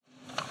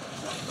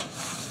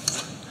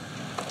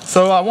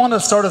So I want to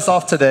start us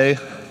off today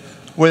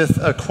with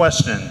a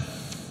question.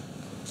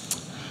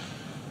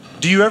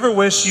 Do you ever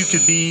wish you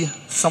could be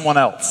someone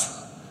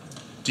else?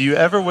 Do you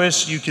ever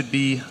wish you could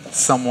be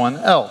someone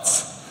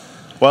else?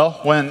 Well,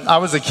 when I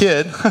was a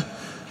kid,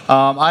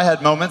 I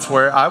had moments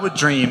where I would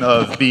dream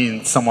of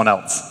being someone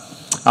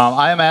else.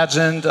 I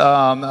imagined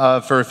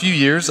for a few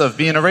years of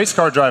being a race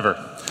car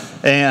driver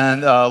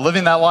and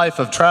living that life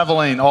of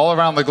traveling all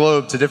around the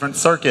globe to different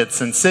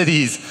circuits and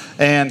cities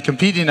and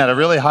competing at a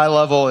really high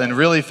level in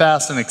really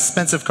fast and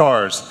expensive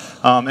cars.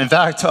 In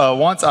fact,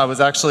 once I was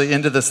actually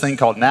into this thing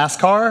called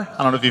NASCAR.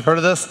 I don't know if you've heard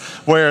of this,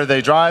 where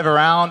they drive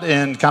around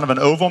in kind of an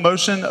oval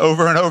motion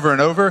over and over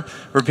and over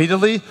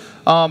repeatedly.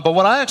 But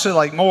what I actually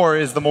like more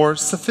is the more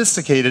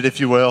sophisticated,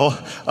 if you will,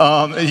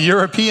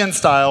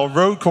 European-style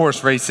road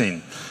course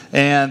racing.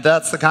 And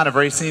that's the kind of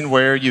racing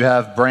where you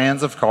have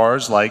brands of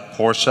cars like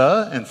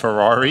Porsche and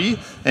Ferrari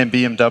and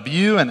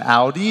BMW and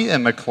Audi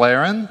and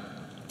McLaren.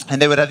 And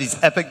they would have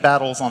these epic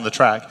battles on the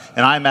track.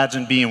 And I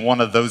imagined being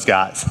one of those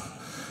guys.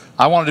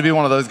 I wanted to be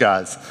one of those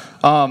guys.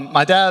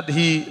 My dad,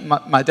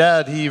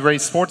 he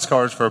raced sports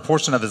cars for a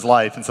portion of his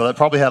life. And so that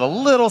probably had a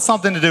little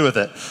something to do with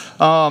it.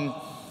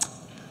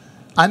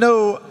 I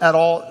know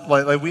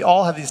like we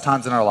all have these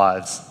times in our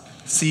lives,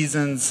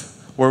 seasons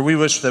where we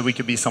wish that we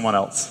could be someone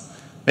else.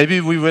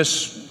 Maybe we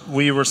wish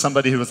we were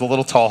somebody who was a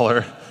little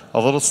taller, a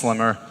little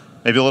slimmer,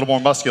 maybe a little more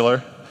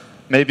muscular,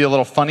 maybe a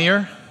little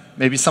funnier,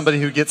 maybe somebody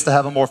who gets to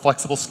have a more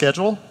flexible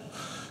schedule,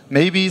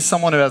 maybe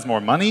someone who has more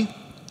money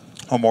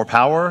or more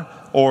power,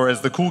 or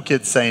as the cool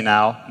kids say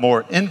now,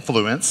 more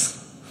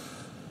influence,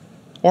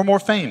 or more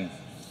fame.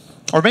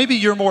 Or maybe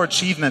you're more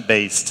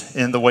achievement-based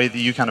in the way that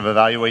you kind of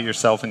evaluate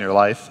yourself in your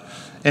life.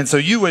 And so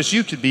you wish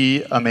you could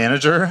be a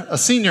manager, a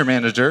senior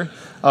manager,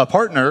 a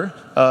partner,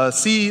 a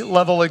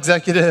C-level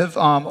executive,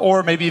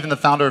 or maybe even the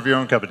founder of your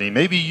own company.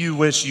 Maybe you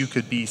wish you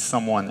could be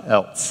someone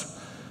else.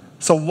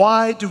 So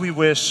why do we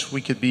wish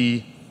we could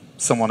be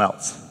someone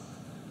else?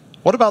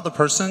 What about the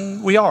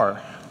person we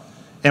are?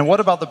 And what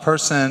about the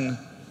person,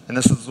 and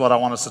this is what I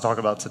want us to talk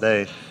about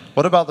today,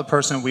 what about the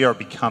person we are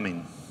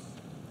becoming?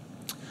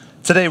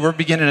 Today we're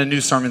beginning a new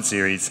sermon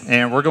series,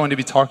 and we're going to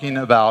be talking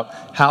about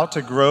how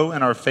to grow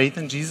in our faith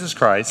in Jesus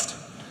Christ,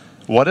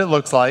 what it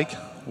looks like,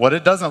 what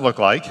it doesn't look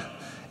like,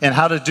 and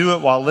how to do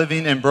it while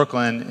living in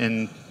Brooklyn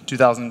in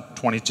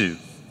 2022.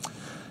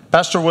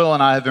 Pastor Will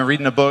and I have been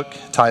reading a book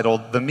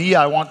titled The Me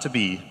I Want to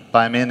Be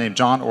by a man named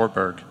John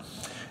Ortberg.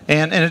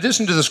 And in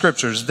addition to the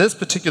scriptures, this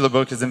particular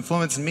book has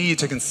influenced me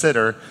to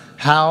consider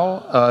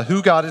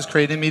who God has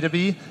created me to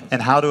be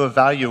and how to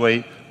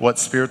evaluate what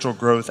spiritual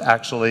growth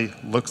actually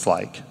looks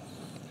like.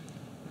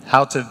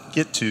 How to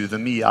get to the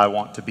me I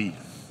want to be.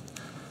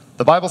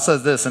 The Bible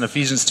says this in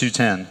Ephesians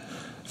 2:10,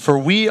 "For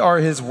we are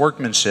his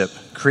workmanship,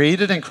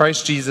 created in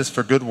Christ Jesus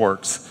for good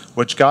works,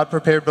 which God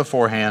prepared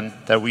beforehand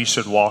that we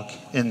should walk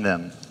in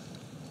them."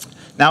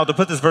 Now, to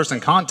put this verse in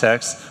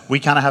context, we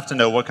kind of have to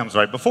know what comes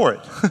right before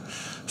it.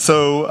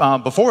 So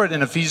before it,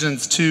 in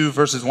Ephesians 2,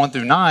 verses 1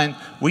 through 9,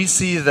 we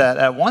see that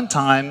at one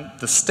time,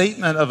 the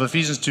statement of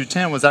Ephesians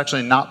 2:10 was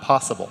actually not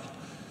possible.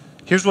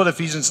 Here's what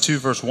Ephesians 2,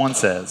 verse 1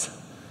 says.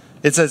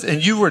 It says,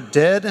 "And you were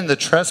dead in the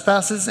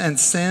trespasses and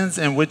sins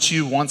in which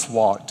you once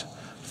walked,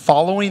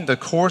 following the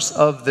course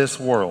of this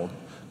world,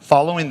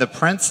 following the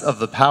prince of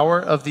the power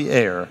of the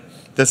air,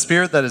 the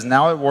spirit that is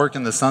now at work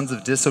in the sons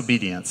of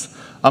disobedience,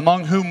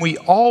 among whom we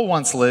all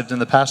once lived in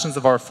the passions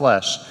of our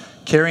flesh,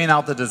 carrying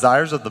out the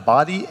desires of the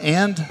body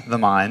and the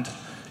mind,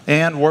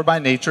 and were by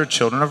nature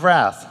children of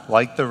wrath,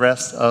 like the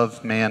rest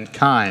of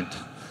mankind."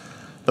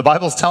 The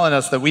Bible's telling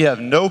us that we have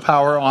no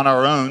power on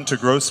our own to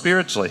grow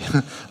spiritually.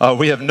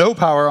 We have no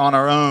power on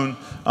our own,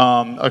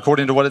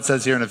 according to what it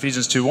says here in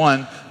Ephesians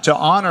 2:1, to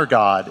honor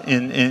God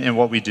in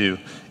what we do.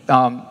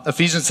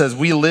 Ephesians says,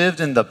 we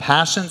lived in the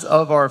passions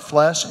of our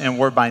flesh and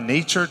were by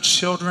nature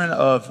children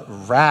of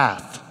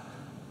wrath,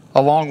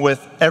 along with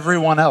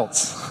everyone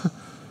else.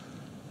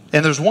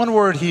 And there's one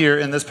word here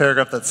in this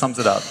paragraph that sums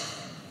it up.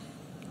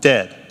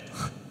 Dead.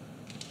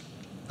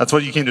 That's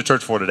what you came to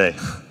church for today.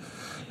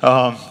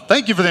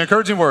 Thank you for the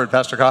encouraging word,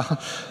 Pastor Kyle.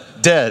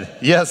 Dead.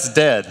 Yes,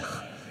 dead.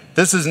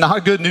 This is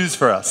not good news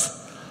for us.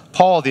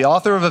 Paul, the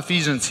author of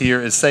Ephesians here,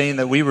 is saying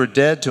that we were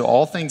dead to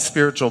all things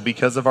spiritual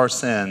because of our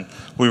sin.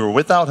 We were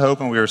without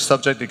hope and we were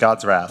subject to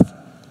God's wrath.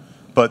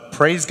 But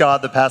praise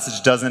God, the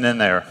passage doesn't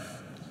end there.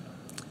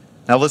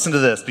 Now listen to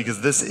this,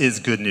 because this is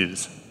good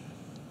news.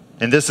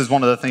 And this is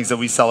one of the things that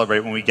we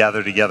celebrate when we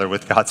gather together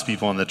with God's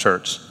people in the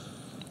church.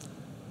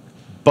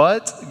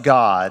 But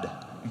God,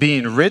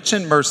 being rich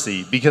in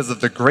mercy because of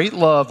the great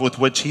love with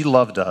which he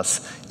loved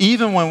us,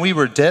 even when we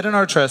were dead in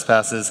our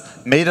trespasses,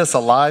 made us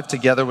alive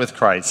together with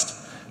Christ.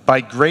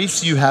 By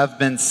grace you have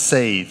been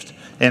saved,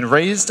 and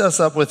raised us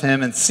up with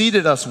him and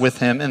seated us with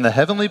him in the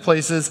heavenly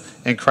places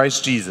in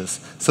Christ Jesus,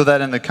 so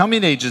that in the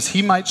coming ages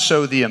he might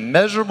show the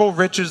immeasurable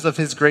riches of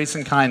his grace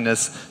and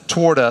kindness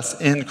toward us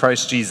in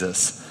Christ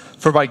Jesus.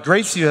 For by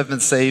grace you have been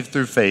saved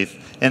through faith,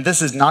 and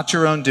this is not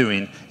your own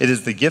doing. It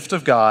is the gift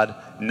of God,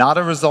 not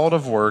a result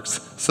of works,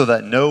 so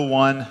that no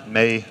one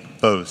may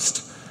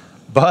boast.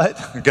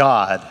 But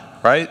God,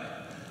 right?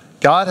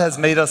 God has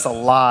made us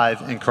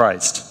alive in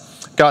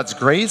Christ. God's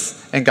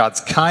grace and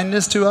God's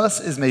kindness to us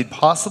is made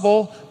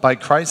possible by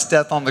Christ's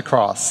death on the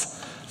cross.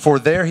 For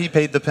there he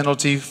paid the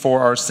penalty for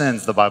our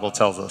sins, the Bible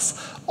tells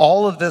us.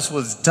 All of this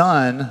was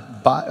done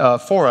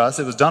for us.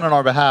 It was done on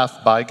our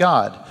behalf by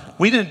God.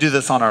 We didn't do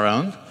this on our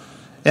own.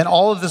 And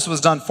all of this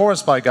was done for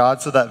us by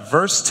God so that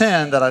verse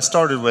 10 that I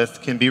started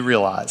with can be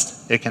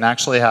realized. It can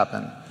actually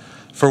happen.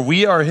 For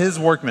we are his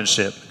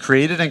workmanship,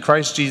 created in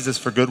Christ Jesus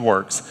for good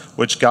works,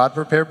 which God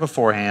prepared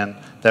beforehand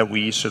that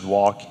we should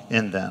walk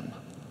in them.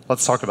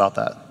 Let's talk about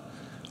that.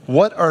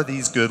 What are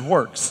these good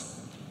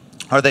works?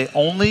 Are they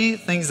only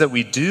things that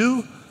we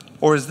do,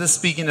 or is this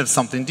speaking of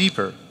something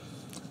deeper?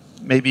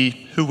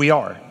 Maybe who we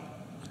are.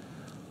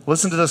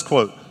 Listen to this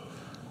quote.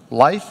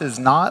 Life is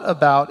not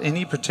about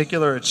any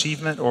particular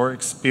achievement or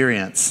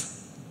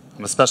experience.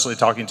 I'm especially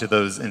talking to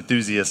those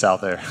enthusiasts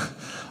out there.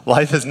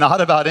 Life is not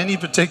about any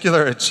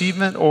particular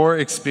achievement or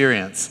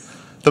experience.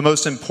 The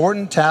most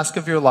important task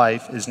of your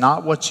life is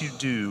not what you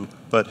do,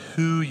 but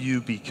who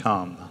you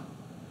become.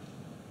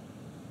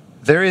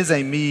 There is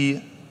a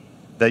me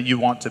that you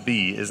want to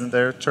be, isn't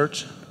there,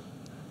 church?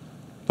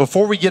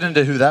 Before we get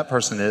into who that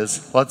person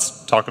is,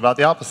 let's talk about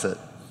the opposite.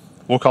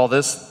 We'll call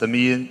this the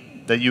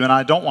me that you and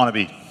I don't want to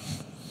be.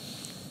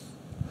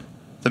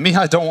 The me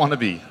I don't want to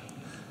be.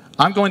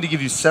 I'm going to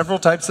give you several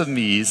types of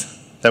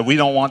me's that we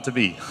don't want to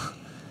be.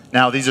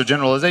 Now, these are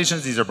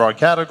generalizations, these are broad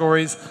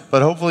categories,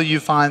 but hopefully you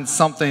find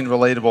something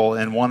relatable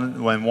in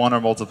one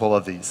or multiple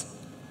of these.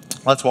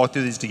 Let's walk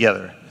through these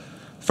together.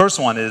 First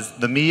one is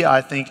the me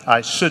I think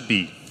I should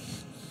be.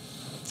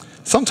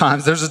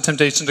 Sometimes there's a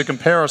temptation to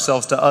compare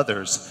ourselves to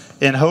others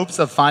in hopes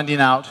of finding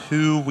out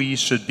who we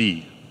should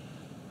be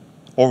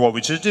or what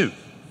we should do.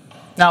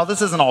 Now,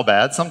 this isn't all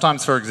bad.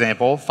 Sometimes, for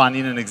example,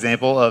 finding an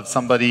example of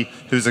somebody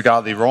who's a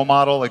godly role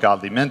model, a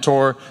godly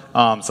mentor,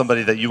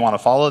 somebody that you want to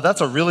follow,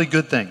 that's a really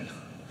good thing.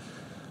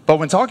 But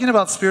when talking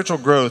about spiritual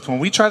growth, when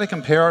we try to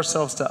compare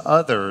ourselves to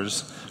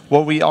others,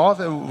 we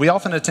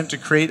often attempt to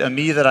create a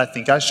me that I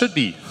think I should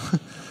be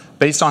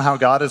based on how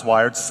God has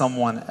wired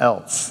someone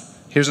else.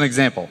 Here's an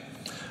example.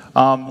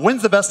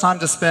 When's the best time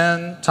to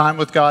spend time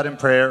with God in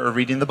prayer or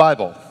reading the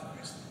Bible?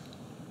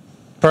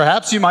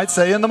 Perhaps you might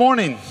say in the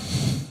morning.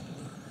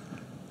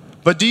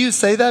 But do you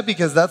say that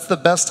because that's the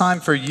best time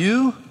for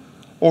you,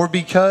 or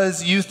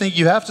because you think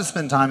you have to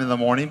spend time in the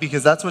morning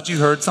because that's what you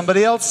heard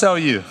somebody else tell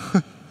you?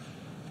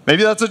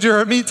 Maybe that's what you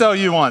heard me tell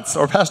you once,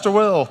 or Pastor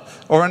Will,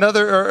 or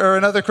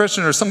another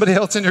Christian, or somebody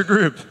else in your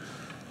group.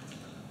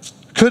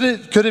 Could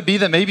it be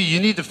that maybe you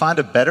need to find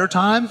a better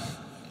time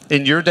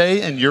in your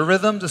day and your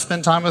rhythm to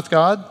spend time with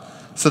God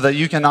so that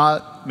you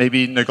cannot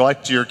maybe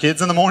neglect your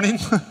kids in the morning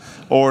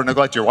or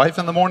neglect your wife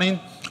in the morning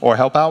or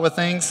help out with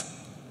things?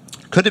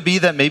 Could it be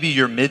that maybe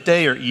your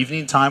midday or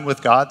evening time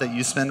with God that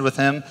you spend with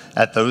him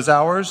at those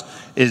hours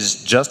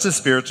is just as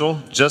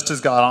spiritual, just as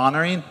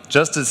God-honoring,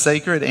 just as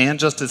sacred, and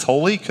just as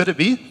holy? Could it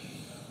be?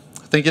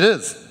 I think it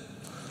is.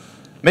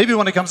 Maybe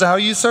when it comes to how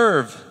you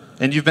serve,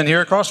 and you've been here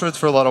at Crossroads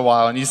for a little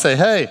while, and you say,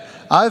 hey,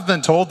 I've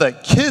been told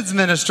that kids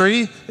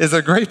ministry is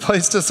a great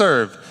place to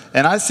serve,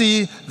 and I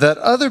see that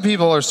other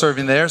people are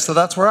serving there, so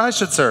that's where I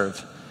should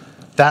serve.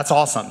 That's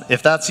awesome.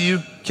 If that's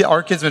you,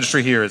 our kids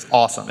ministry here is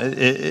awesome.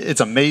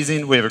 It's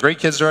amazing. We have a great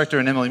kids director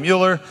in Emily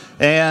Mueller,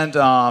 and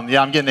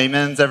yeah, I'm getting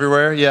amens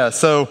everywhere. Yeah,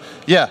 so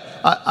yeah,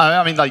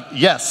 I mean, like,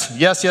 yes.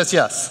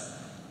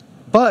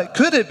 But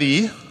could it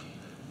be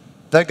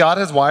that God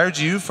has wired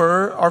you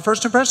for our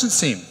First Impressions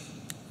team?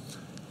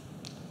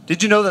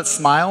 Did you know that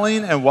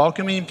smiling and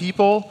welcoming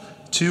people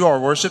to our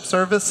worship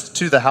service,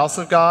 to the house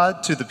of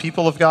God, to the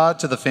people of God,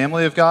 to the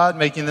family of God,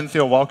 making them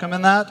feel welcome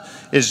in that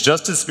is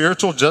just as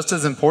spiritual, just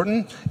as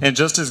important, and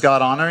just as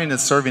God-honoring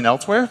as serving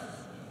elsewhere?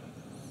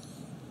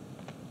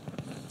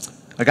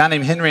 A guy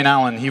named Henry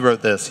Nouwen, he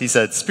wrote this. He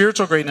said,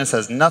 spiritual greatness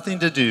has nothing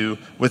to do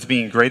with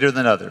being greater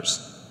than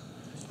others.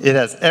 It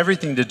has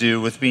everything to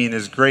do with being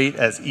as great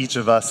as each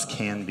of us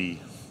can be.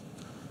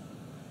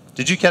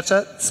 Did you catch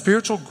that?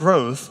 Spiritual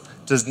growth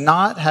does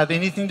not have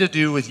anything to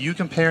do with you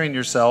comparing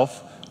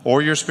yourself or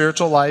your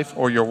spiritual life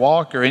or your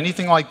walk or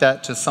anything like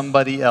that to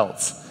somebody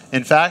else.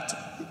 In fact,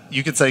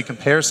 you could say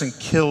comparison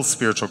kills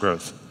spiritual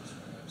growth.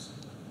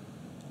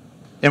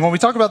 And when we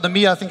talk about the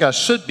me I think I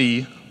should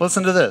be,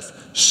 listen to this.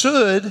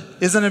 Should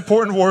is an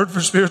important word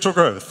for spiritual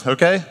growth,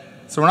 okay?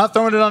 So we're not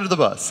throwing it under the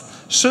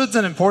bus. Should's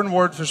an important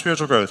word for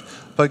spiritual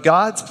growth. But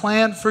God's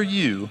plan for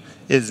you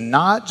is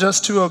not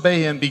just to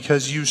obey him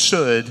because you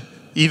should,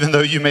 even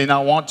though you may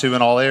not want to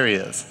in all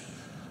areas.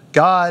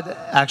 God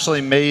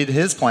actually made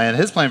his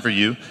plan for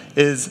you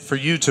is for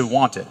you to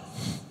want it.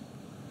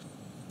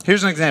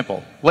 Here's an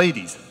example.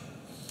 Ladies,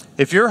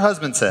 if your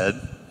husband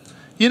said,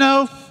 you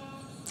know,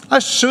 I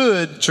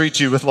should treat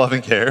you with love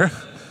and care,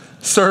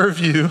 serve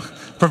you,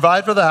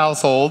 provide for the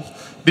household,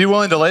 be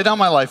willing to lay down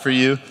my life for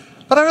you,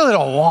 but I really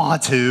don't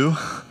want to,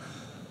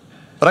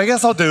 but I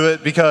guess I'll do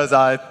it because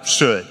I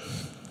should.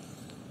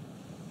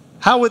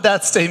 How would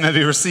that statement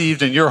be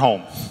received in your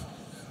home?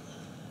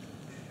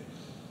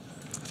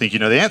 I think you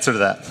know the answer to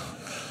that.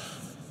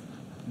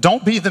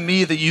 Don't be the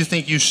me that you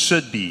think you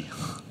should be.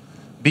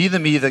 Be the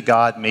me that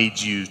God made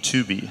you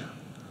to be.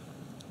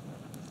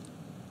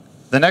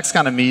 The next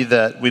kind of me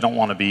that we don't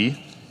want to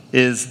be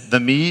is the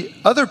me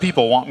other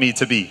people want me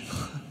to be.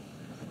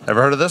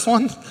 Ever heard of this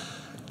one?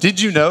 Did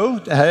you know?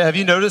 Have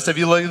you noticed? Have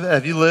you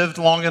lived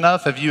long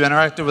enough? Have you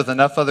interacted with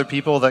enough other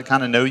people that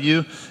kind of know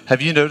you?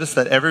 Have you noticed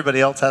that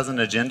everybody else has an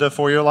agenda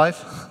for your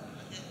life?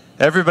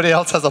 Everybody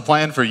else has a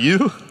plan for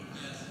you?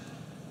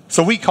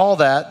 So we call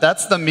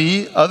that's the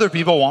me other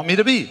people want me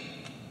to be.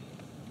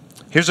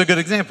 Here's a good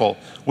example.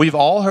 We've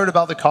all heard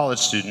about the college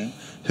student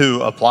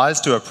who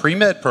applies to a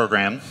pre-med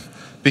program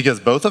because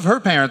both of her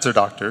parents are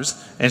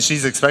doctors and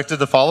she's expected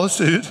to follow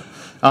suit,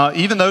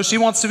 even though she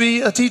wants to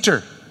be a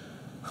teacher.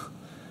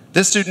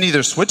 This student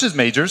either switches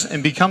majors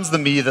and becomes the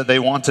me that they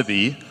want to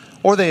be,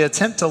 or they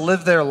attempt to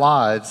live their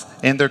lives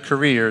and their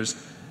careers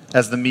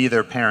as the me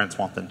their parents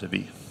want them to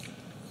be.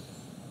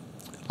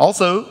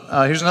 Also,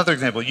 here's another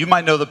example. You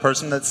might know the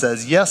person that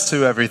says yes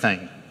to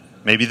everything.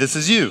 Maybe this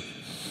is you.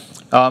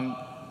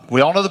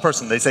 We all know the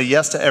person. They say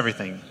yes to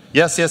everything.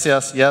 Yes, yes,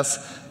 yes,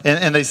 yes.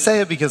 And they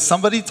say it because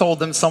somebody told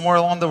them somewhere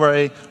along the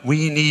way,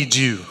 we need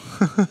you.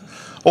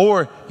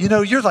 Or,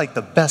 you're like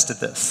the best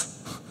at this.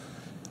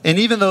 And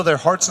even though their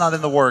heart's not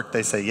in the work,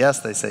 they say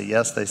yes, they say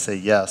yes, they say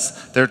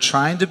yes. They're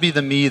trying to be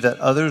the me that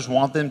others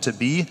want them to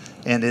be,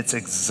 and it's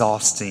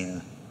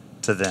exhausting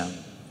to them.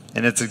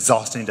 And it's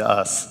exhausting to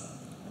us.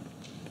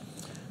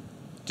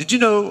 Did you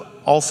know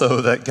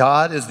also that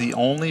God is the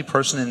only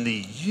person in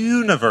the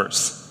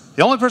universe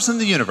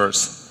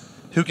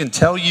who can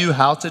tell you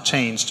how to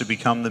change to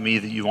become the me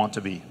that you want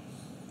to be?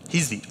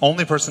 He's the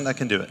only person that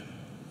can do it.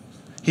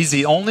 He's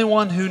the only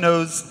one who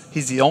knows,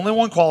 he's the only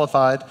one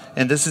qualified,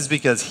 and this is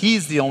because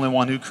he's the only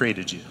one who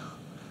created you.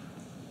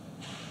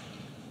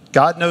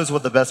 God knows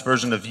what the best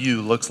version of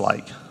you looks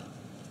like.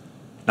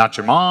 Not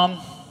your mom,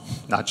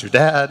 not your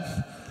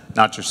dad,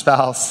 not your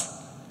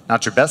spouse,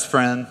 not your best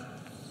friend,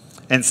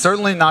 and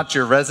certainly not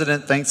your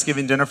resident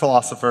Thanksgiving dinner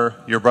philosopher,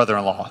 your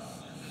brother-in-law.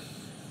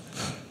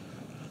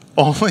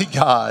 Only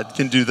God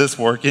can do this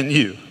work in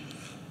you.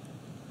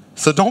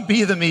 So don't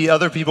be the me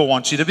other people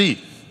want you to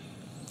be.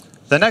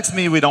 The next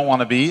me we don't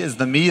want to be is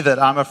the me that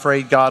I'm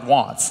afraid God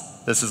wants.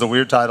 This is a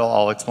weird title,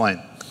 I'll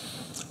explain.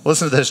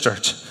 Listen to this,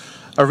 church.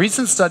 A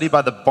recent study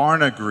by the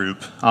Barna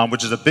Group,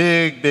 which is a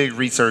big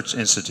research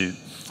institute,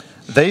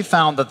 they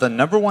found that the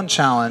number one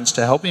challenge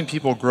to helping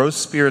people grow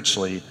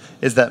spiritually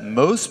is that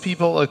most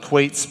people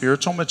equate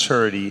spiritual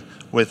maturity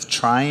with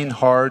trying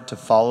hard to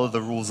follow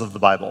the rules of the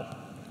Bible.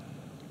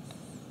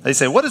 They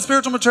say, what is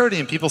spiritual maturity?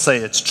 And people say,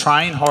 it's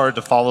trying hard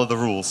to follow the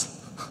rules.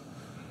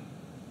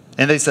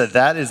 And they said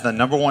that is the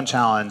number one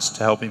challenge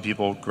to helping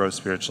people grow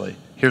spiritually.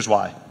 Here's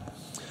why.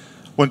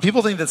 When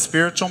people think that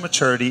spiritual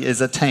maturity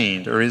is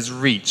attained or is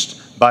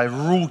reached by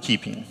rule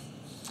keeping,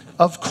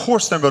 of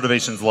course their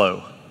motivation's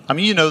low. I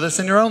mean, you know this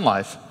in your own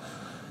life.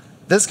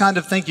 This kind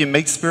of thinking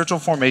makes spiritual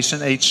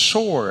formation a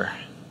chore.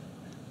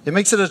 It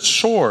makes it a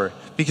chore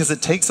because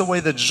it takes away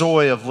the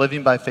joy of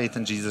living by faith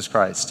in Jesus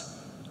Christ.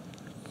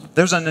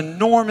 There's an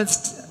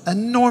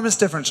enormous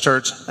difference,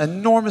 church,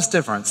 enormous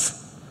difference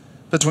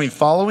between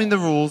following the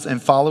rules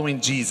and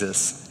following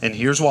Jesus. And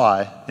here's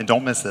why, and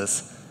don't miss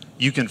this.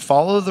 You can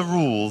follow the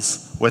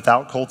rules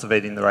without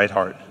cultivating the right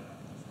heart.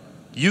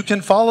 You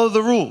can follow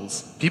the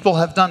rules. People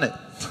have done it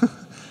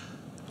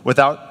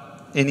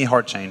without any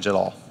heart change at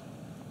all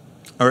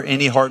or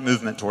any heart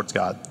movement towards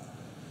God.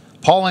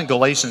 Paul in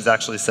Galatians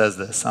actually says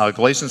this.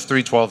 Galatians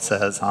 3:12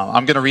 says,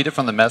 I'm going to read it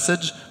from the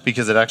Message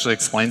because it actually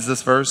explains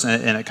this verse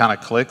and it kind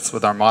of clicks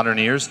with our modern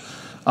ears.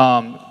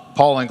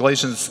 Paul in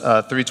Galatians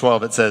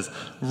 3:12, it says,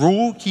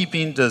 rule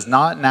keeping does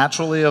not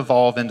naturally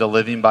evolve into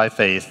living by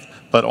faith,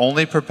 but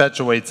only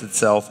perpetuates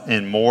itself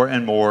in more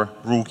and more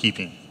rule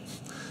keeping.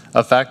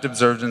 A fact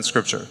observed in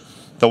Scripture.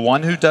 The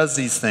one who does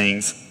these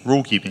things,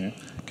 rule keeping,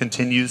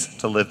 continues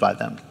to live by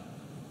them.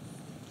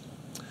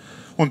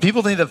 When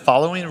people think that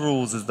following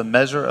rules is the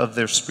measure of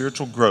their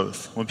spiritual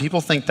growth, when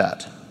people think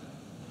that,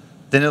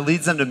 then it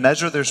leads them to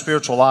measure their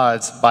spiritual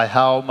lives by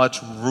how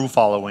much rule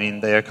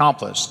following they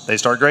accomplish. They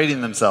start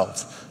grading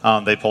themselves.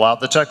 They pull out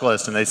the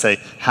checklist and they say,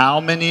 how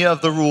many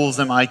of the rules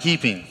am I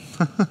keeping?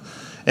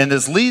 And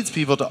this leads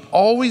people to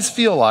always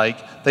feel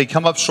like they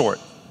come up short.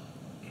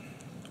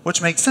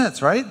 Which makes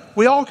sense, right?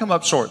 We all come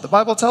up short. The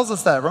Bible tells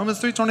us that.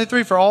 Romans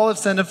 3:23, for all have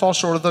sinned and fall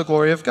short of the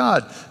glory of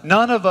God.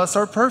 None of us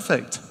are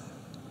perfect.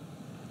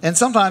 And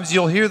sometimes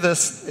you'll hear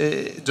this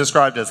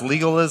described as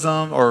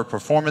legalism or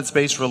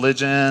performance-based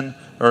religion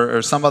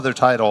or some other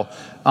title.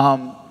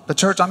 But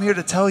church, I'm here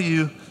to tell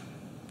you,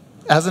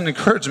 as an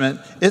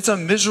encouragement, it's a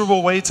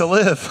miserable way to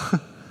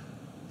live.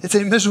 It's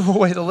a miserable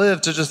way to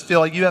live, to just feel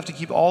like you have to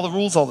keep all the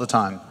rules all the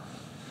time.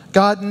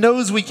 God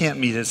knows we can't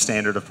meet his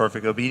standard of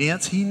perfect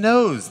obedience. He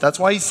knows. That's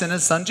why he sent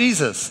his son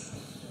Jesus.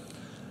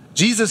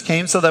 Jesus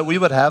came so that we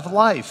would have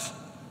life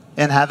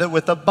and have it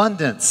with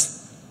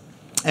abundance.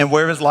 And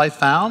where is life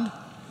found?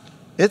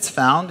 It's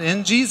found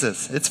in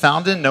Jesus. It's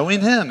found in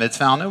knowing him. It's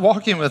found in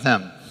walking with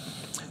him.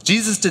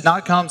 Jesus did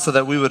not come so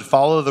that we would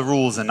follow the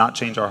rules and not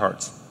change our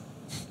hearts.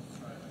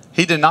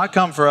 He did not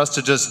come for us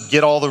to just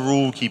get all the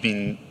rule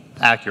keeping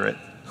accurate.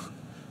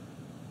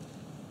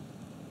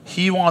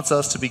 He wants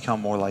us to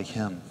become more like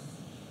him.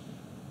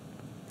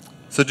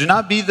 So do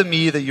not be the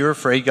me that you're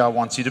afraid God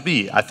wants you to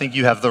be. I think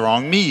you have the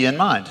wrong me in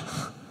mind.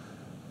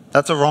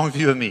 That's a wrong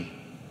view of me.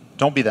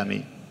 Don't be that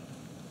me.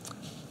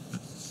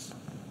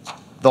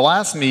 The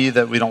last me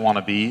that we don't want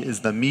to be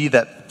is the me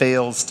that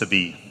fails to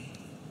be.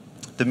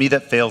 The me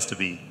that fails to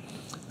be.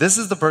 This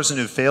is the person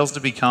who fails to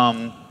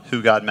become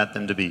who God meant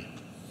them to be.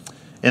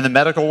 In the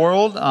medical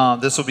world,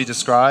 this will be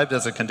described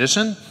as a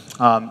condition.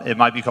 It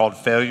might be called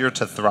failure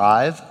to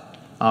thrive.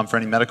 For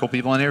any medical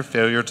people in here,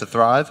 failure to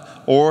thrive,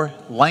 or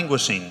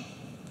languishing.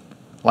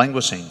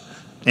 Languishing.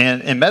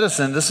 And in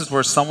medicine, this is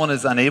where someone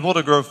is unable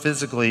to grow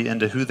physically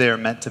into who they are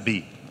meant to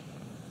be.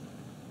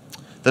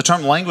 The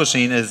term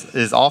languishing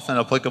is often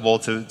applicable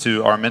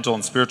to our mental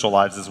and spiritual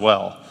lives as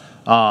well.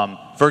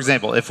 For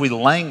example, if we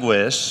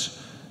languish,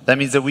 that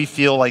means that we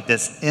feel like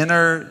this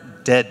inner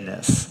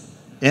deadness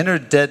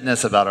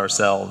about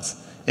ourselves,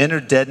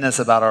 inner deadness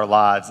about our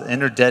lives,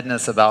 inner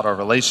deadness about our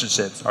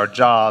relationships, our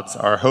jobs,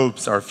 our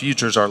hopes, our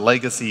futures, our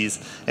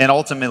legacies, and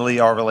ultimately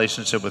our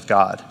relationship with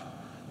God.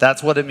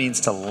 That's what it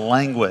means to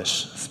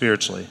languish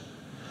spiritually.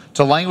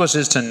 To languish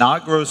is to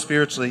not grow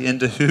spiritually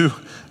into who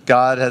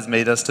God has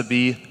made us to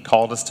be,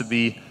 called us to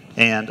be,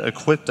 and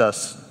equipped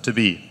us to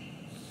be.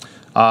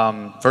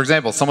 For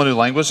example, someone who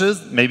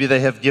languishes, maybe they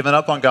have given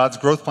up on God's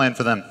growth plan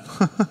for them.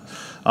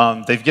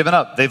 They've given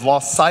up. They've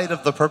lost sight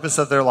of the purpose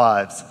of their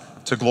lives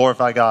to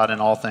glorify God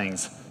in all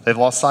things. They've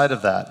lost sight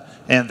of that,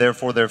 and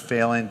therefore they're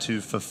failing to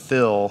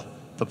fulfill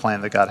the plan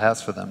that God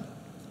has for them.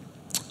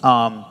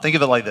 Think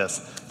of it like this.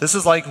 This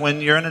is like when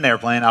you're in an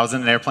airplane. I was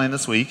in an airplane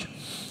this week,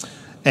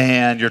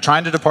 and you're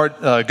trying to depart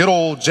good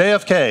old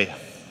JFK.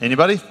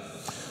 Anybody?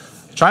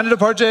 Trying to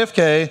depart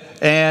JFK,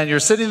 and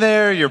you're sitting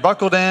there, you're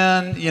buckled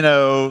in,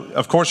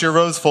 of course your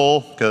row's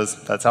full,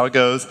 because that's how it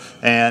goes,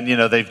 and,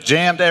 they've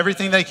jammed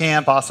everything they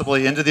can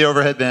possibly into the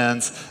overhead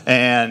bins,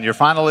 and you're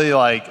finally,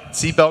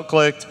 seatbelt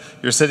clicked,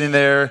 you're sitting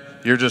there,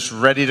 you're just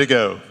ready to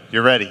go.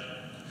 You're ready.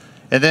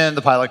 And then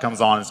the pilot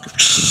comes on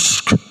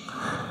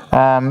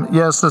and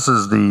yes, this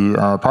is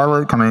the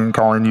pilot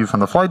calling you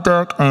from the flight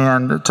deck.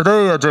 And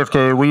today at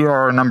JFK, we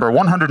are number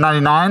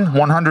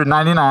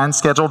 199,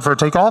 scheduled for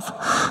takeoff.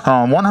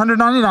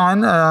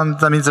 199,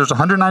 that means there's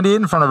 198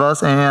 in front of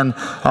us, and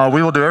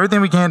we will do everything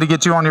we can to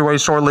get you on your way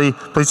shortly.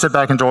 Please sit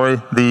back and enjoy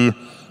the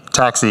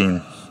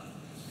taxiing.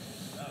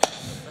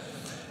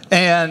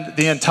 And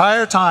the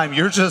entire time,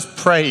 you're just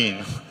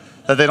praying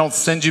that they don't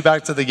send you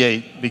back to the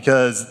gate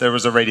because there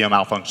was a radio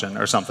malfunction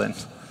or something.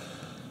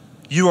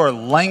 You are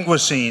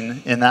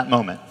languishing in that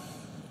moment.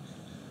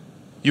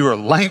 You are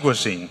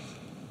languishing.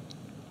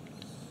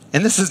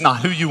 And this is not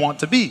who you want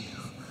to be.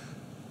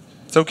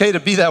 It's okay to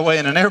be that way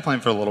in an airplane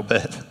for a little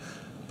bit,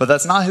 but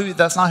that's not who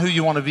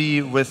you want to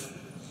be with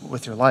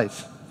your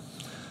life.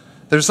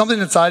 There's something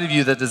inside of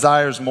you that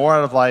desires more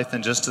out of life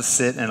than just to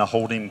sit in a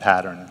holding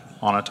pattern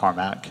on a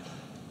tarmac.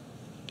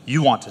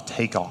 You want to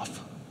take off.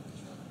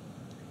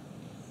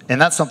 And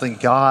that's something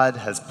God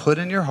has put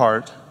in your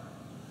heart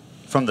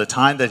from the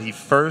time that he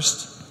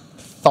first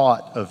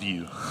thought of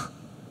you.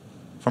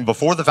 From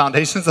before the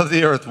foundations of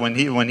the earth, when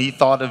he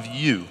thought of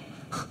you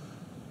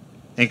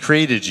and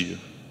created you.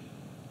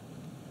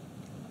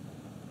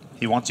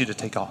 He wants you to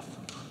take off.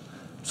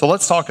 So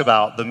let's talk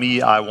about the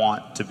me I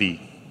want to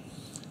be.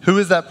 Who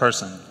is that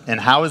person,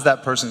 and how is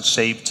that person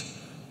shaped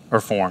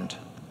or formed?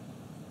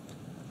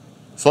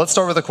 So let's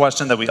start with a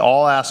question that we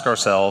all ask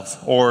ourselves,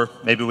 or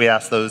maybe we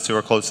ask those who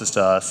are closest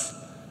to us,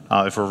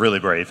 if we're really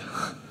brave,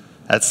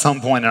 at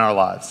some point in our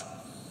lives.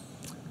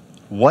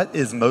 What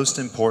is most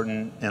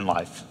important in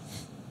life?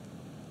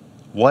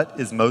 What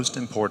is most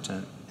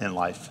important in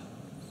life?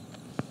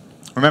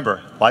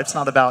 Remember, life's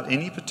not about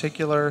any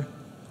particular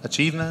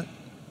achievement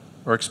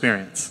or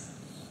experience.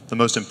 The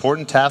most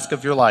important task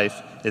of your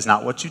life is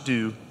not what you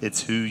do,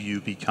 it's who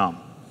you become.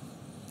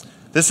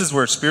 This is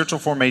where spiritual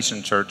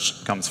formation,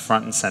 church, comes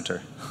front and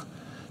center.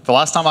 The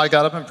last time I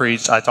got up and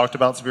preached, I talked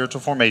about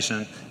spiritual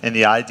formation and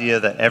the idea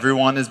that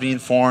everyone is being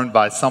formed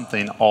by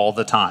something all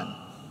the time.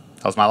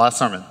 That was my last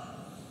sermon.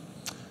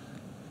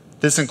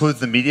 This includes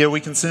the media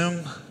we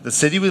consume, the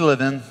city we live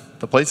in,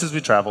 the places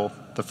we travel,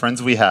 the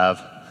friends we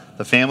have,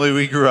 the family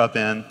we grew up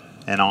in,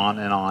 and on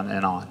and on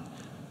and on.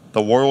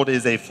 The world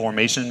is a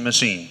formation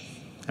machine,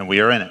 and we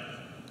are in it.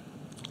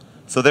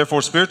 So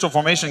therefore, spiritual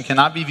formation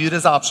cannot be viewed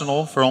as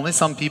optional for only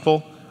some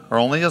people or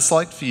only a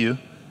select few.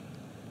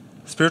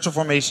 Spiritual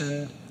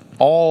formation,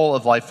 all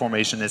of life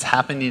formation, is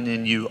happening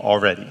in you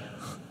already.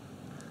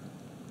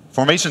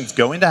 Formation's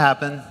going to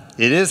happen.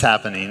 It is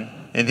happening.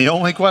 And the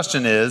only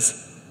question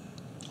is,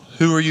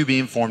 who are you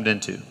being formed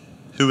into?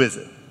 Who is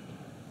it?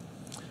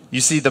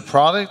 You see, the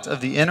product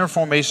of the inner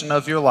formation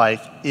of your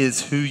life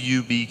is who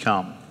you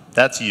become.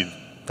 That's you.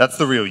 That's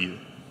the real you.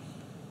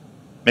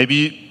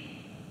 Maybe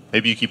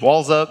you keep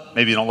walls up.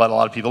 Maybe you don't let a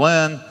lot of people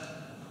in.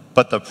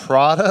 But the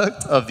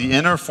product of the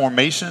inner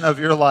formation of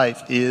your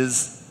life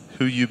is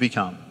who you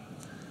become.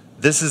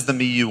 This is the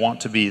me you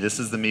want to be. This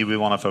is the me we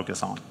want to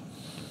focus on.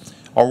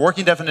 Our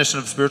working definition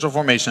of spiritual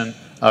formation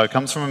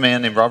comes from a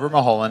man named Robert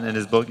Mulholland in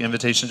his book,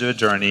 Invitation to a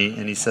Journey,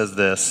 and he says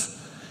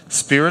this: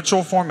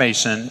 spiritual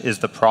formation is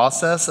the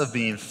process of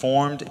being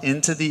formed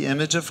into the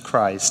image of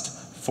Christ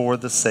for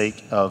the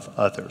sake of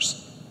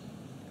others.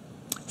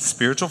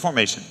 Spiritual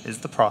formation is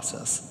the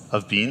process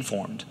of being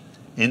formed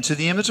into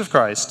the image of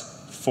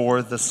Christ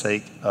for the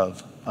sake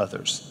of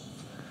others.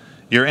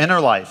 Your inner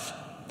life,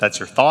 that's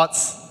your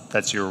thoughts,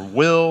 that's your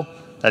will,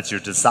 that's your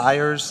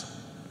desires,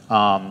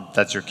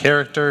 that's your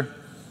character.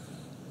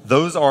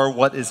 Those are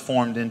what is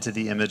formed into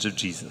the image of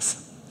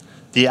Jesus.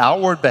 The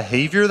outward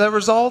behavior that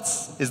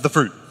results is the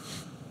fruit.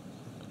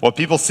 What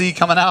people see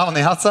coming out on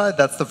the outside,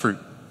 that's the fruit.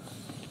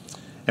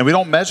 And we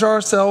don't measure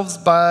ourselves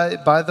by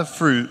the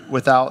fruit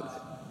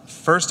without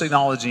first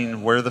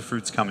acknowledging where the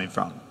fruit's coming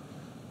from.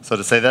 So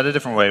to say that a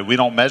different way, we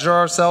don't measure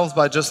ourselves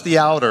by just the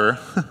outer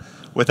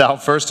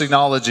without first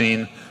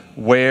acknowledging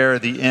where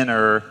the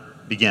inner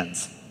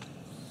begins.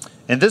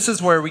 And this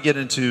is where we get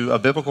into a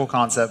biblical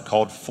concept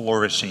called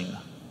flourishing.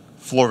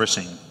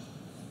 Flourishing.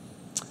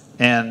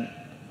 And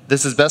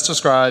this is best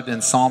described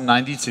in Psalm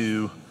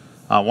 92,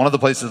 one of the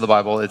places of the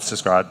Bible it's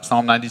described,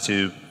 Psalm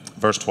 92,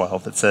 verse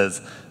 12. It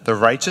says, "The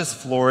righteous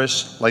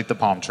flourish like the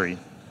palm tree.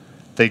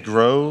 They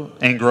grow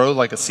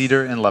like a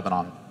cedar in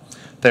Lebanon.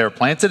 They are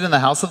planted in the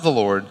house of the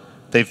Lord.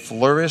 They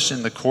flourish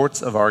in the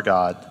courts of our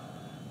God.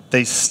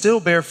 They still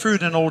bear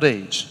fruit in old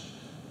age.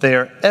 They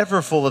are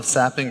ever full of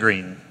sap and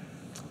green,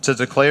 to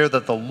declare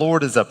that the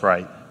Lord is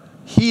upright.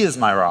 He is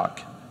my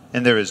rock,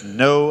 and there is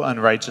no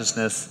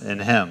unrighteousness in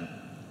him."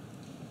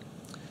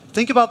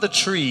 Think about the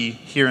tree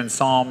here in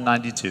Psalm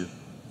 92.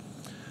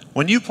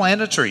 When you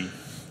plant a tree,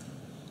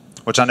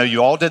 which I know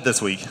you all did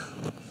this week.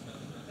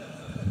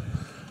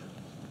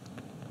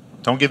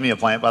 Don't give me a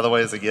plant, by the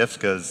way, as a gift,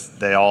 because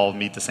they all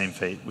meet the same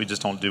fate. We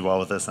just don't do well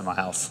with this in my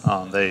house.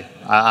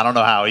 I don't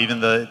know how. Even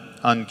the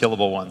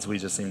unkillable ones, we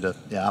just seem to,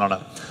 I don't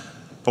know.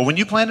 But when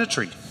you plant a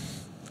tree,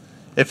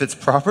 if it's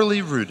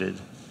properly rooted,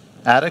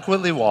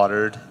 adequately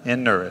watered,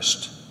 and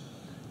nourished,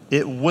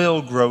 it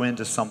will grow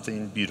into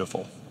something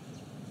beautiful.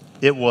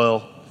 It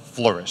will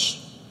flourish.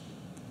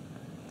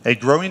 A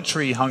growing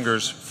tree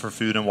hungers for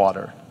food and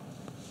water.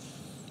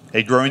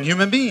 A growing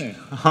human being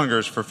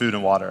hungers for food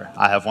and water.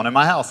 I have one in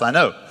my house, I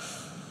know.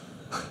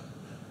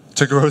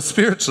 To grow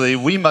spiritually,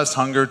 we must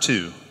hunger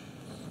too,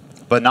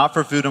 but not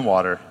for food and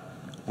water.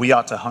 We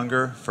ought to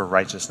hunger for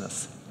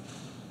righteousness,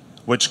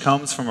 which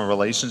comes from a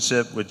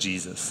relationship with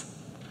Jesus.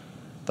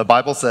 The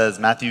Bible says,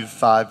 Matthew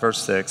 5,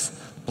 verse 6,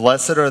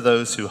 "Blessed are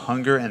those who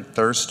hunger and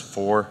thirst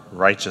for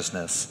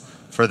righteousness,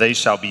 for they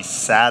shall be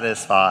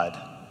satisfied."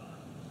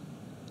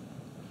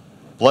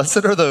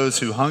 Blessed are those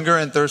who hunger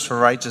and thirst for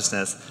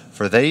righteousness,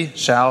 for they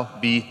shall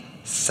be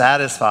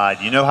satisfied.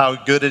 You know how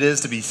good it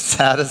is to be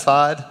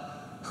satisfied?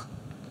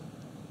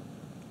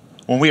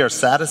 When we are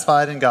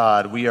satisfied in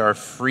God, we are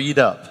freed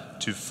up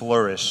to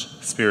flourish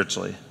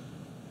spiritually,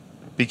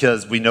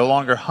 because we no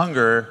longer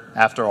hunger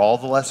after all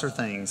the lesser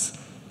things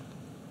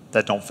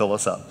that don't fill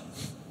us up,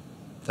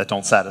 that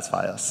don't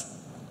satisfy us.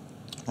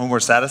 When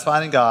we're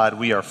satisfied in God,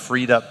 we are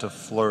freed up to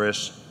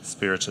flourish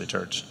spiritually,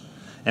 church.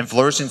 And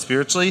flourishing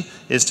spiritually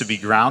is to be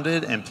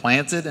grounded and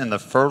planted in the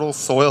fertile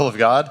soil of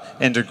God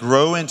and to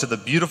grow into the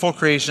beautiful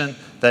creation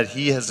that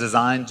He has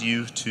designed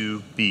you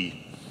to be.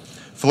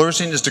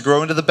 Flourishing is to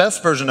grow into the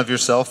best version of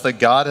yourself that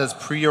God has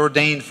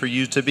preordained for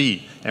you to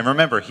be. And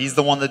remember, He's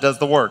the one that does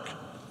the work.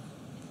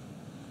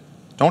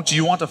 Don't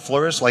you want to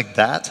flourish like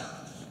that?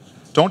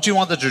 Don't you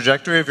want the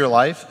trajectory of your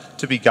life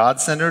to be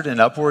God-centered and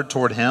upward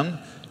toward Him,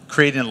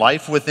 creating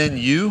life within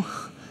you,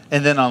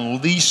 and then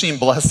unleashing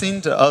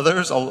blessing to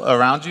others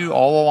around you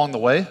all along the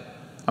way?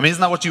 I mean, isn't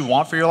that what you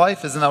want for your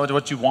life? Isn't that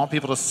what you want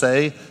people to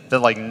say that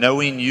like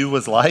knowing you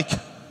was like?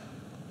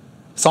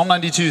 Psalm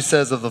 92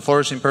 says of the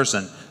flourishing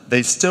person,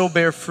 they still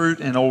bear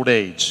fruit in old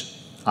age.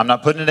 I'm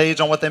not putting an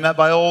age on what they meant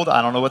by old.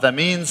 I don't know what that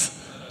means.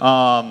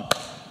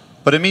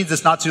 But it means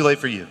it's not too late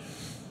for you.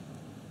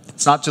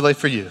 It's not too late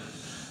for you.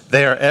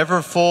 They are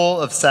ever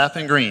full of sap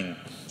and green.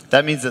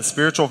 That means that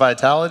spiritual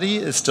vitality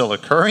is still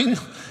occurring,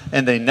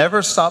 and they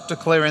never stop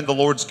declaring the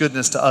Lord's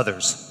goodness to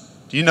others.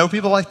 Do you know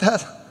people like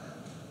that?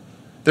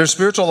 Their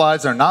spiritual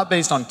lives are not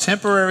based on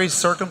temporary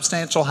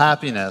circumstantial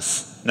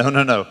happiness.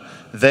 No.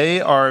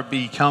 They are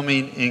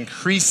becoming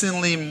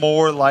increasingly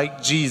more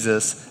like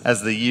Jesus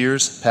as the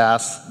years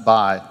pass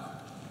by.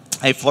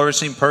 A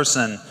flourishing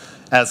person,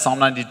 as Psalm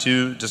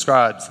 92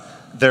 describes,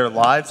 their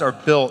lives are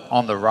built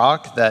on the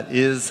rock that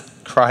is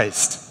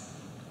Christ.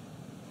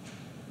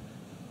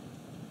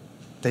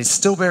 They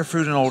still bear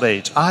fruit in old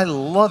age. I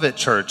love it,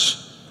 church,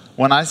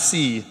 when I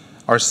see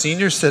our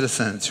senior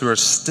citizens who are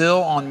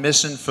still on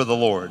mission for the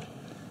Lord,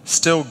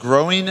 still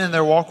growing in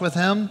their walk with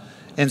Him,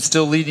 and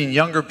still leading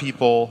younger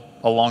people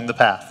along the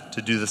path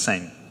to do the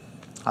same.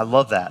 I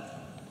love that.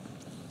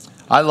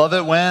 I love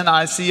it when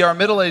I see our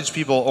middle-aged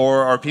people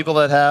or our people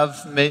that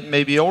have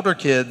maybe older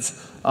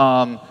kids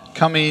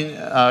coming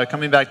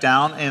back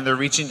down, and they're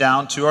reaching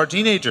down to our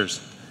teenagers.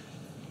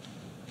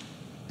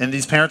 And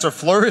these parents are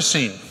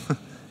flourishing.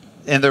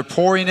 And they're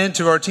pouring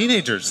into our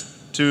teenagers.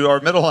 to our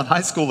middle and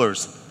high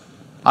schoolers.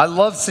 I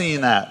love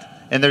seeing that.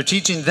 And they're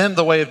teaching them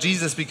the way of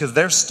Jesus because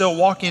they're still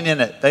walking in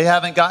it. They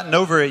haven't gotten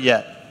over it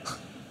yet.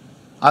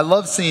 I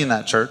love seeing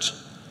that, church.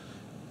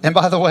 And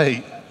by the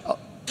way,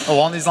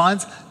 along these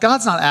lines,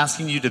 God's not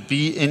asking you to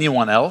be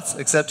anyone else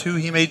except who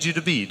he made you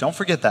to be. Don't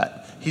forget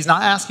that. He's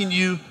not asking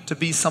you to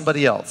be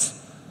somebody else.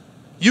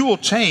 You will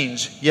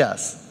change,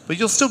 yes, but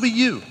you'll still be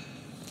you.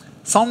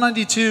 Psalm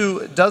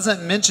 92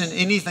 doesn't mention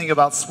anything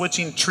about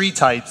switching tree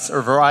types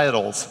or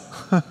varietals.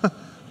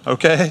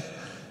 Okay?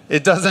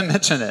 It doesn't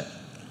mention it.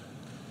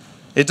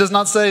 It does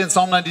not say in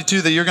Psalm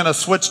 92 that you're going to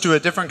switch to a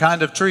different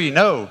kind of tree.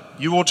 No,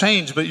 you will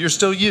change, but you're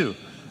still you.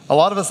 A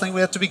lot of us think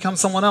we have to become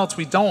someone else.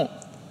 We don't.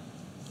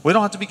 We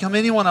don't have to become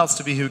anyone else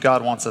to be who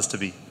God wants us to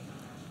be.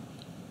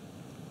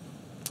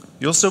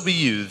 You'll still be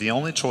you. The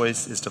only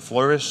choice is to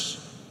flourish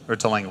or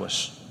to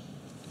languish.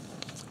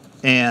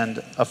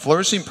 And a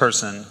flourishing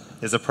person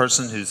is a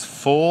person who's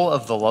full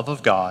of the love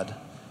of God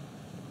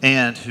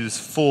and who's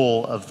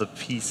full of the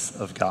peace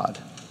of God.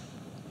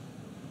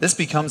 This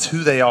becomes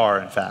who they are,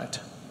 in fact.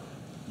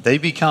 They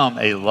become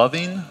a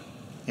loving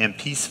and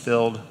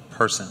peace-filled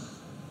person.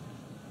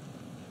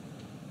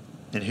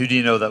 And who do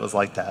you know that was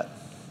like that?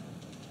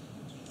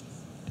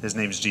 His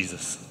name's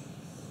Jesus.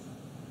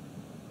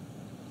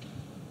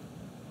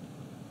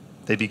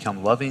 They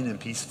become loving and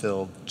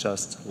peace-filled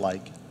just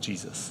like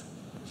Jesus.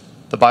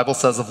 The Bible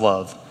says of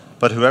love,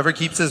 but whoever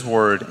keeps his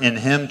word, in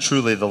him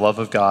truly the love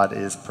of God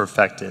is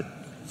perfected.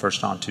 1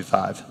 John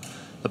 2:5.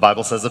 The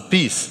Bible says of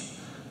peace,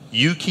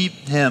 you keep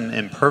him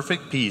in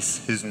perfect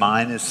peace whose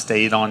mind is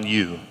stayed on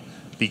you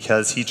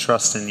because he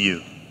trusts in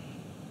you.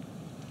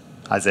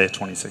 Isaiah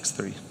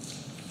 26:3.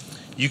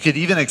 You could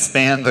even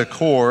expand the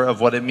core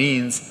of what it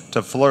means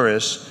to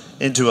flourish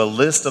into a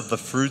list of the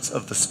fruits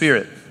of the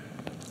Spirit.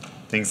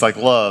 Things like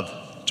love,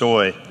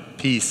 joy,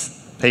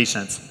 peace,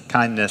 patience,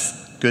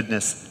 kindness,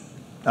 goodness,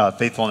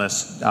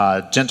 faithfulness,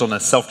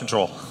 gentleness,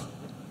 self-control.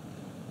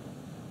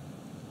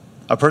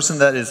 A person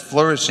that is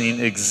flourishing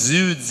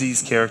exudes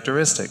these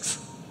characteristics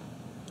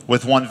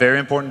with one very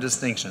important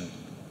distinction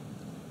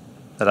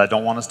that I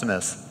don't want us to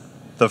miss.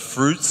 The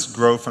fruits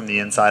grow from the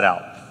inside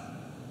out.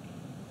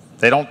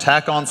 They don't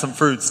tack on some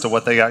fruits to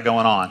what they got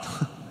going on.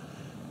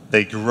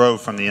 They grow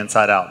from the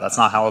inside out. That's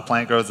not how a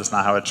plant grows. That's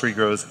not how a tree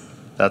grows.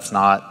 That's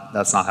not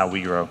how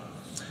we grow.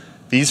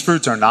 These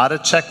fruits are not a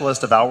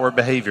checklist of outward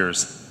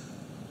behaviors.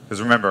 Because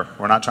remember,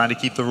 we're not trying to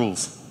keep the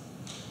rules.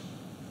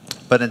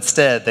 But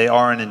instead, they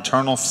are an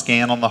internal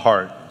scan on the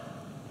heart.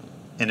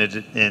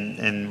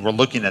 And we're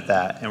looking at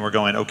that and we're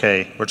going,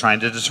 okay, we're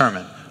trying to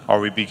determine, are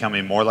we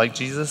becoming more like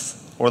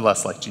Jesus or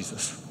less like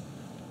Jesus?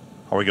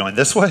 Are we going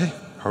this way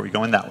or are we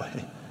going that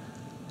way?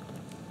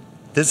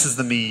 This is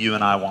the me you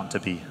and I want to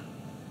be.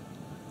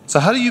 So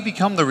how do you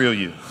become the real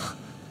you?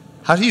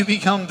 How do you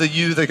become the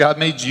you that God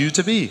made you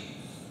to be?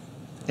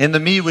 And the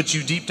me which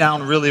you deep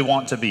down really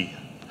want to be?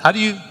 How do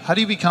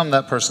you become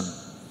that person?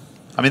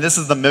 I mean, this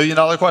is the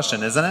 $1,000,000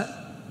 question, isn't it?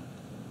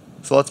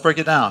 So let's break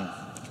it down.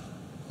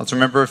 Let's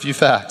remember a few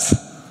facts.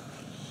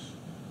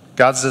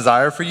 God's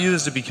desire for you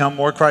is to become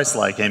more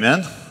Christ-like,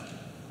 amen?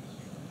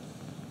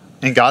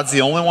 And God's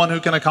the only one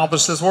who can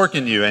accomplish this work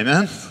in you,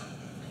 amen?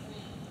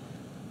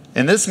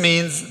 And this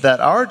means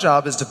that our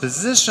job is to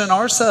position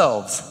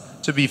ourselves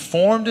to be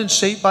formed and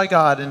shaped by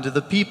God into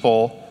the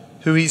people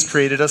who he's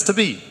created us to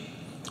be.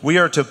 We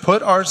are to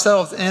put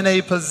ourselves in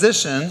a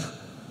position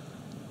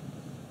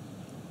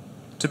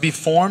to be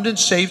formed and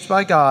shaped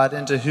by God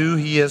into who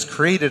he has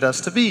created us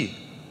to be.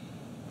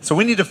 So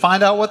we need to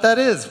find out what that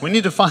is. We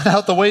need to find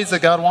out the ways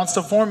that God wants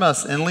to form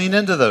us and lean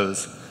into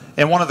those.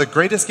 And one of the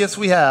greatest gifts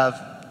we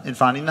have in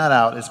finding that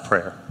out is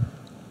prayer.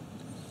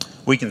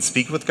 We can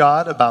speak with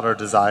God about our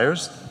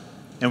desires,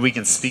 and we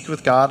can speak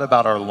with God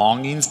about our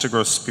longings to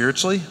grow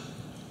spiritually.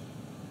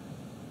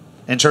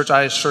 And church,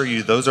 I assure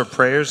you, those are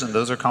prayers and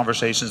those are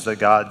conversations that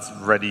God's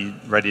ready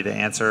to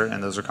answer,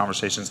 and those are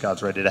conversations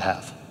God's ready to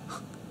have.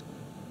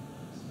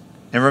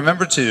 And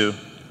remember, too,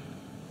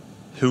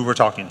 who we're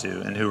talking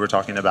to and who we're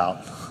talking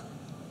about.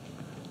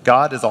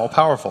 God is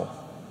all-powerful.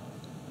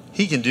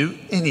 He can do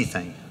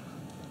anything.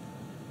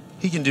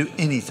 He can do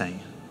anything.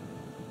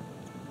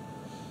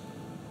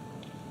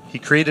 He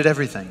created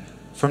everything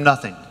from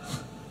nothing.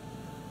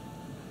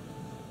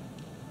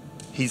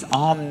 He's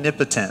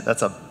omnipotent.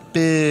 That's a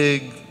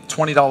big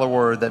 $20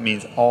 word that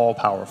means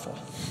all-powerful.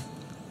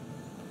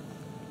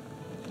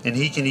 And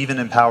he can even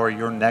empower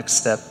your next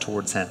step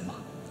towards him.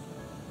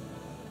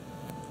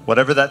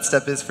 Whatever that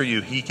step is for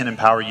you, he can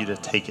empower you to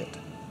take it.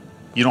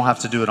 You don't have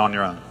to do it on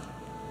your own.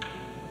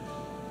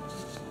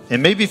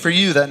 And maybe for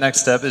you, that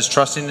next step is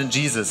trusting in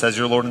Jesus as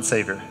your Lord and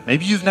Savior.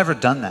 Maybe you've never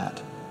done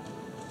that.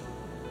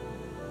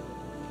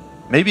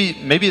 Maybe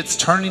it's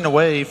turning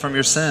away from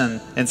your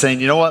sin and saying,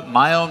 you know what,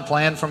 my own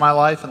plan for my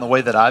life and the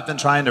way that I've been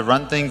trying to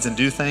run things and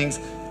do things,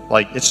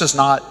 like it's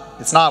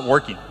not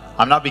working.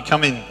 I'm not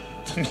becoming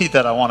the me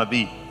that I want to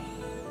be.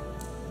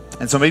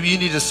 And so maybe you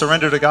need to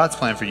surrender to God's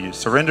plan for you.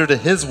 Surrender to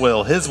his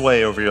will, his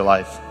way over your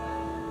life.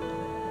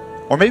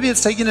 Or maybe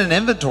it's taking an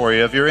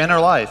inventory of your inner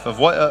life, of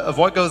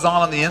what goes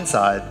on the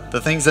inside,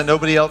 the things that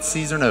nobody else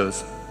sees or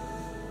knows.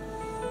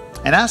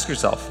 And ask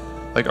yourself,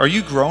 like, are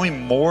you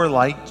growing more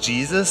like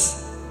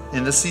Jesus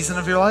in this season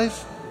of your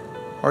life?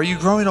 Or are you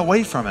growing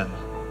away from him?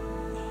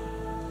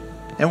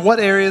 And what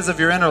areas of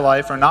your inner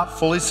life are not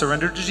fully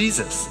surrendered to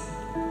Jesus?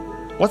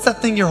 What's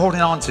that thing you're holding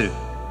on to?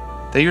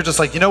 That you're just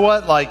like, you know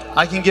what? Like,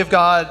 I can give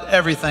God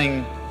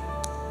everything,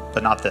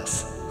 but not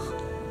this.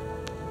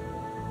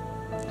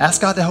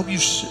 Ask God to help you,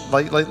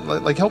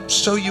 help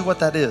show you what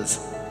that is.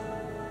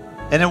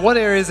 And in what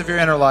areas of your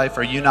inner life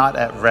are you not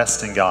at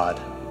rest in God?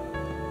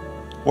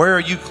 Where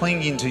are you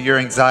clinging to your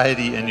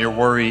anxiety and your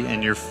worry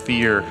and your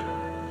fear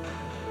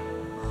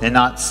and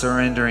not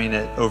surrendering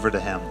it over to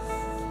him?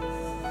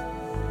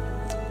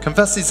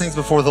 Confess these things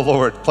before the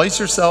Lord. Place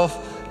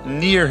yourself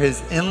near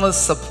his endless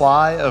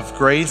supply of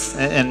grace.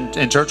 And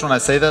in church, when I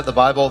say that, the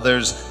Bible,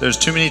 there's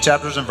too many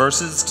chapters and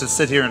verses to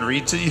sit here and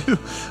read to you,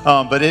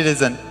 but it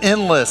is an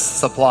endless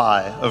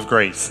supply of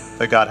grace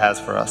that God has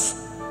for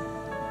us.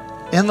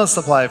 Endless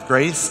supply of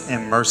grace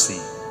and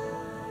mercy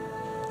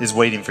is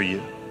waiting for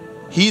you.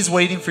 He's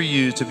waiting for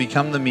you to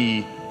become the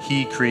me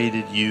he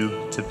created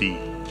you to be.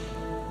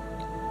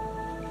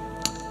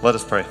 Let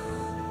us pray.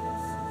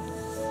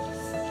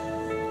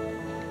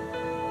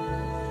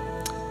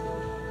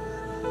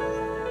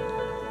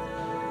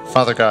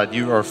 Father God,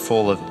 you are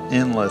full of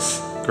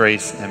endless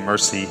grace and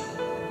mercy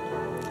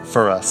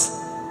for us.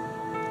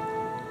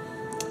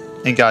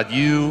 And God,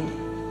 you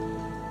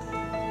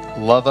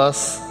love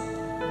us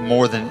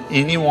more than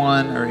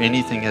anyone or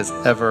anything has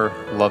ever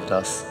loved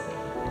us.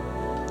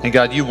 And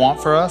God, you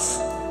want for us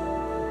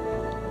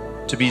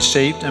to be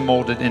shaped and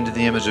molded into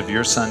the image of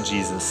your Son,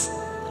 Jesus.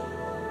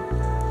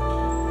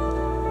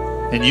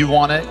 And you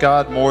want it,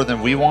 God, more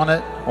than we want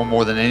it or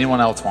more than anyone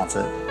else wants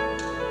it.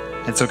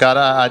 And so, God,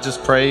 I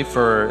just pray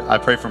for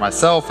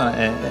myself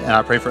and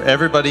I pray for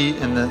everybody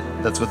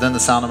that's within the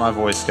sound of my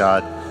voice,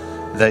 God,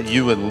 that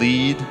you would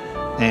lead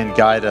and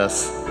guide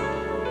us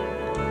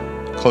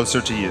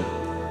closer to you.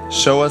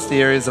 Show us the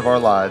areas of our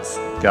lives,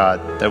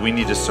 God, that we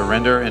need to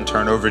surrender and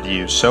turn over to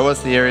you. Show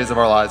us the areas of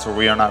our lives where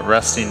we are not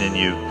resting in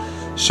you.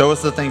 Show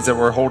us the things that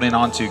we're holding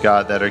on to,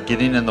 God, that are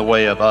getting in the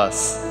way of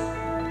us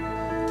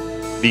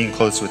being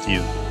close with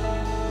you.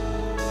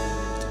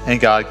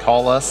 And God,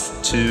 call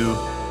us to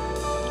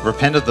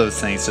repent of those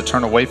things, to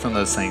turn away from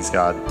those things,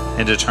 God,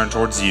 and to turn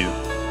towards you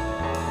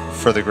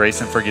for the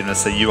grace and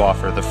forgiveness that you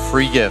offer, the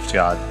free gift,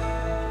 God,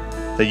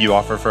 that you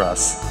offer for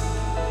us.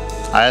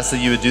 I ask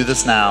that you would do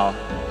this now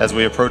as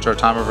we approach our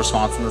time of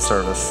response in the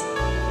service.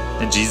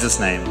 In Jesus'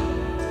 name,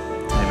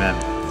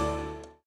 amen.